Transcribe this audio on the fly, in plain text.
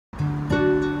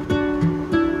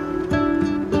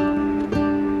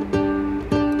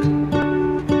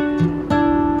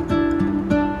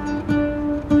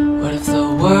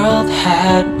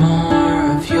had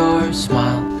more of your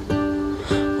smile?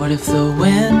 What if the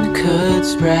wind could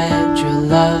spread your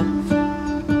love?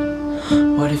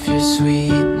 What if your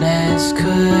sweetness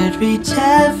could reach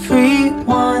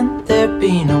everyone? There'd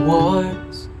be no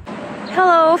wars.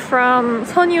 Hello from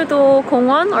Seonyu-do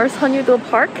Gongwon or Seonyu-do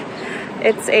Park.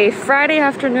 It's a Friday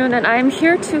afternoon and I'm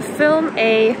here to film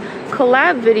a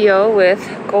collab video with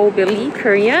Go Billy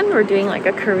Korean. We're doing like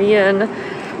a Korean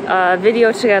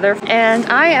video together and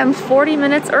I am 40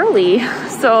 minutes early.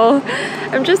 So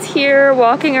I'm just here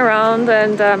walking around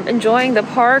and enjoying the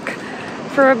park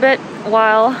for a bit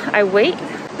while I wait.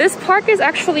 This park is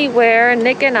actually where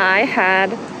Nick and I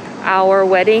had our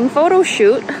wedding photo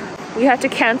shoot. We had to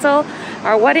cancel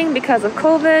our wedding because of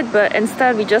COVID, but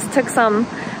instead we just took some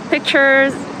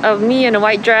pictures of me in a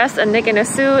white dress and Nick in a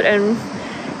suit. And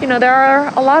you know, there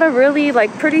are a lot of really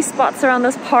like pretty spots around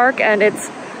this park and it's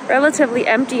relatively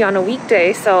empty on a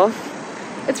weekday, so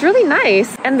it's really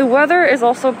nice. And the weather is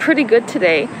also pretty good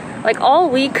today. Like all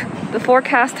week the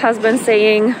forecast has been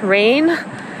saying rain,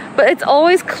 but it's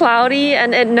always cloudy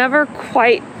and it never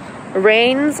quite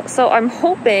rains, so I'm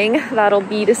hoping that'll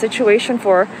be the situation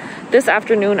for this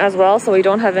afternoon as well, so we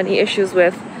don't have any issues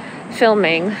with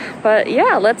filming. But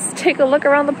yeah, let's take a look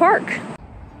around the park.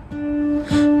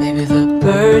 Maybe the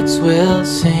birds will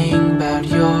sing about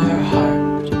your heart.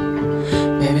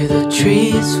 Maybe the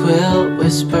trees will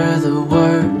whisper the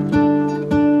word.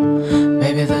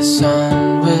 Maybe the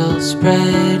sun will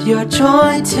spread your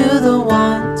joy to the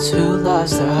ones who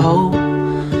lost their hope.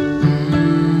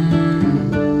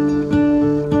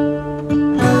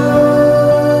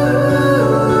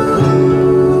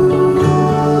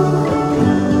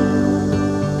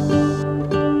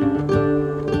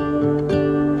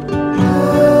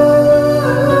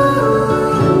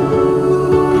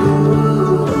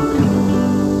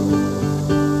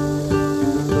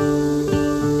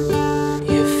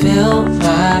 Fill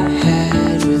my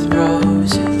head with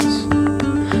roses.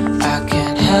 I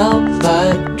can't help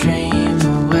but dream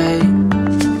away,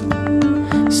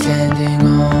 standing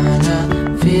on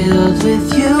a field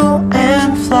with you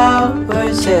and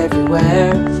flowers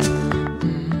everywhere.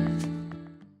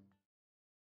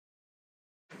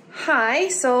 Hi,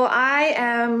 so I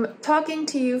am talking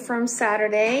to you from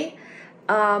Saturday.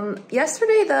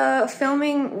 Yesterday the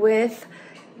filming with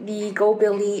the Go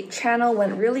Billy channel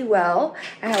went really well.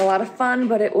 I had a lot of fun,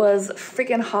 but it was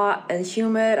freaking hot and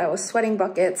humid. I was sweating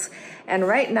buckets. And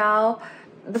right now,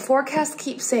 the forecast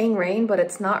keeps saying rain, but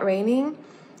it's not raining.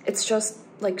 It's just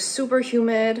like super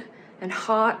humid and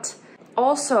hot.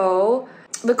 Also,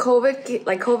 the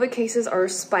COVID cases are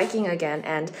spiking again,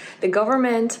 and the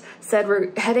government said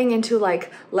we're heading into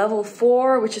like level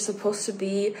 4, which is supposed to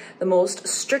be the most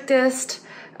strictest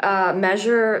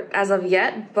measure as of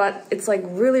yet, but it's like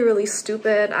really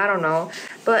stupid. I don't know,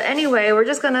 but anyway, we're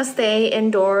just gonna stay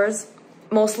indoors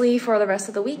mostly for the rest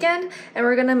of the weekend, and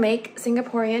we're gonna make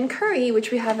Singaporean curry, which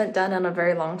we haven't done in a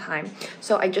very long time.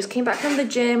 So I just came back from the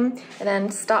gym and then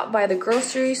stopped by the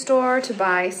grocery store to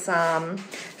buy some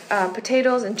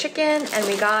potatoes and chicken, and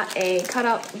we got a cut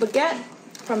up baguette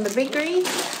from the bakery.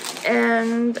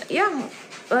 And yeah,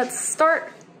 let's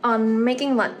start on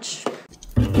making lunch.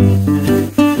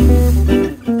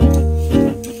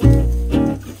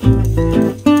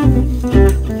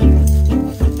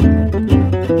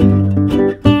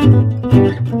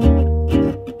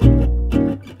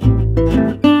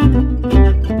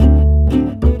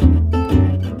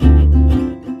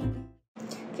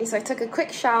 So I took a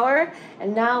quick shower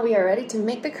and now we are ready to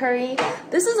make the curry.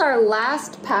 This is our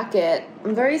last packet.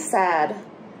 I'm very sad.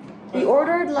 We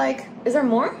ordered like, is there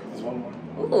more? There's one more.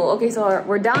 Ooh, okay, so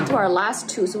we're down to our last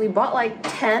 2. So we bought like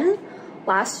 10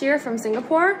 last year from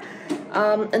Singapore.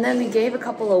 And then we gave a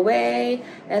couple away,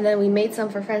 and then we made some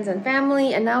for friends and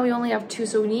family, and now we only have 2.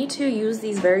 So we need to use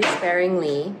these very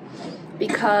sparingly,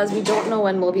 because we don't know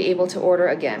when we'll be able to order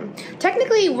again.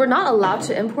 Technically, we're not allowed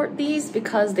to import these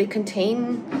because they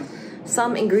contain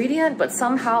some ingredient, but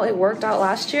somehow it worked out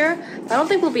last year. I don't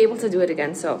think we'll be able to do it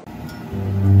again, so.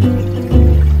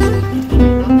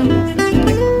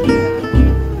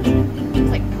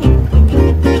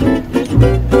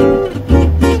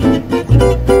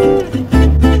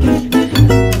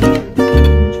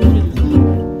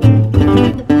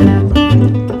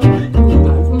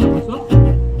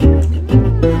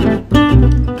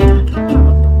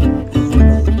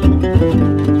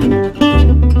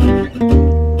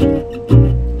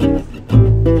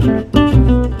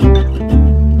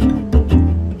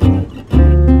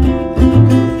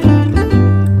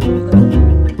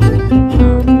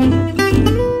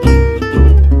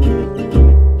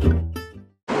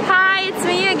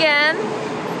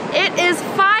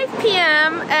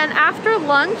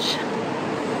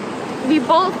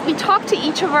 we talked to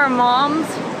each of our moms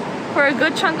for a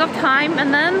good chunk of time,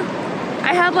 and then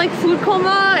I had like food coma,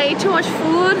 I ate too much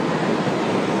food,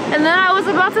 and then I was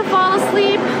about to fall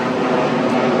asleep.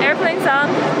 Airplane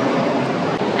sound.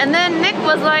 And then Nick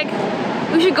was like,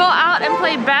 we should go out and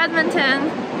play badminton,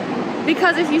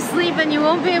 because if you sleep then you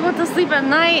won't be able to sleep at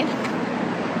night.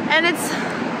 And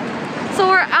so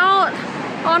we're out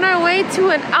on our way to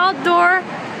an outdoor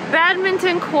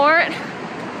badminton court,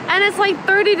 and it's like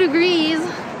 30 degrees.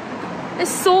 It's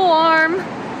so warm.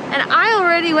 And I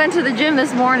already went to the gym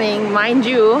this morning, mind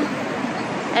you,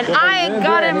 and I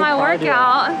got in my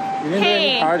workout.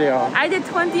 Hey, I did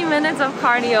 20 minutes of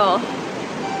cardio.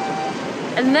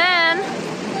 And then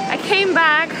I came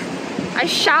back, I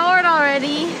showered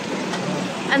already,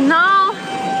 and now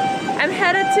I'm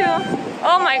headed to,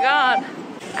 oh my god,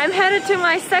 I'm headed to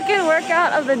my second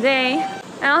workout of the day,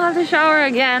 and I'll have to shower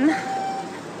again.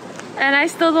 And I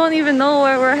still don't even know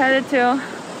where we're headed to.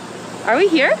 Are we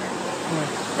here?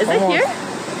 Is it here?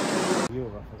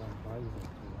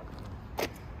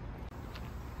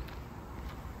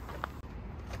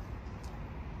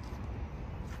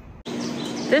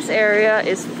 This area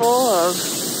is full of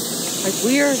like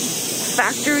weird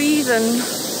factories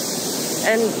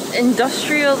and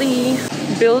industrially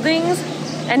buildings,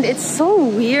 and it's so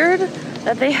weird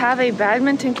that they have a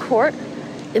badminton court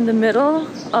in the middle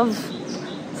of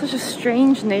such a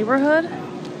strange neighborhood,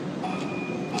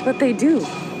 but they do.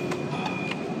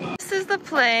 This is the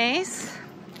place.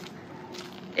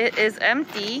 It is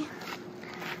empty,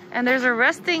 and there's a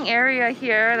resting area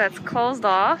here that's closed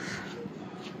off.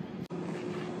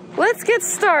 Let's get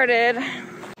started.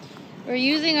 We're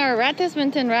using our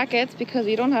badminton rackets because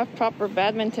we don't have proper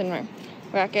badminton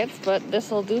rackets, but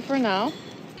this will do for now.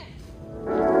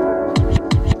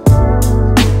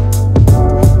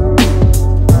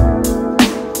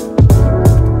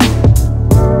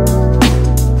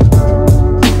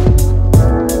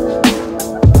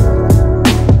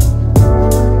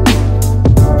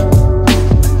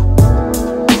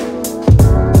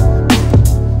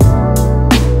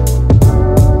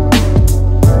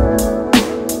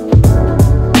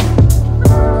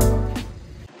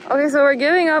 So we're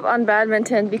giving up on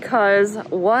badminton because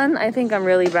one, I think I'm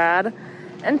really bad,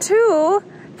 and two,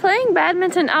 playing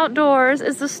badminton outdoors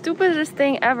is the stupidest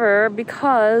thing ever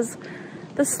because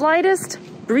the slightest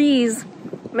breeze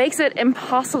makes it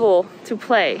impossible to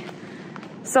play.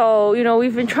 So, you know,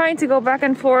 we've been trying to go back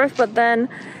and forth, but then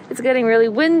it's getting really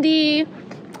windy,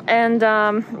 and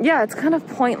yeah, it's kind of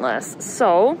pointless.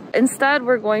 So instead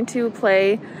we're going to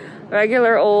play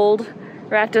regular old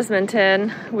badminton,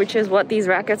 which is what these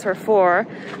rackets are for.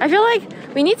 I feel like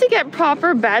we need to get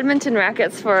proper badminton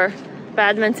rackets for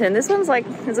badminton. This one's like,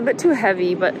 it's a bit too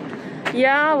heavy, but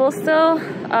yeah, we'll still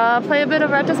play a bit of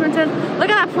badminton. Look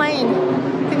at that plane.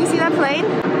 Can you see that plane?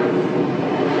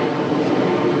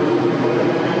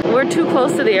 We're too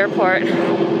close to the airport.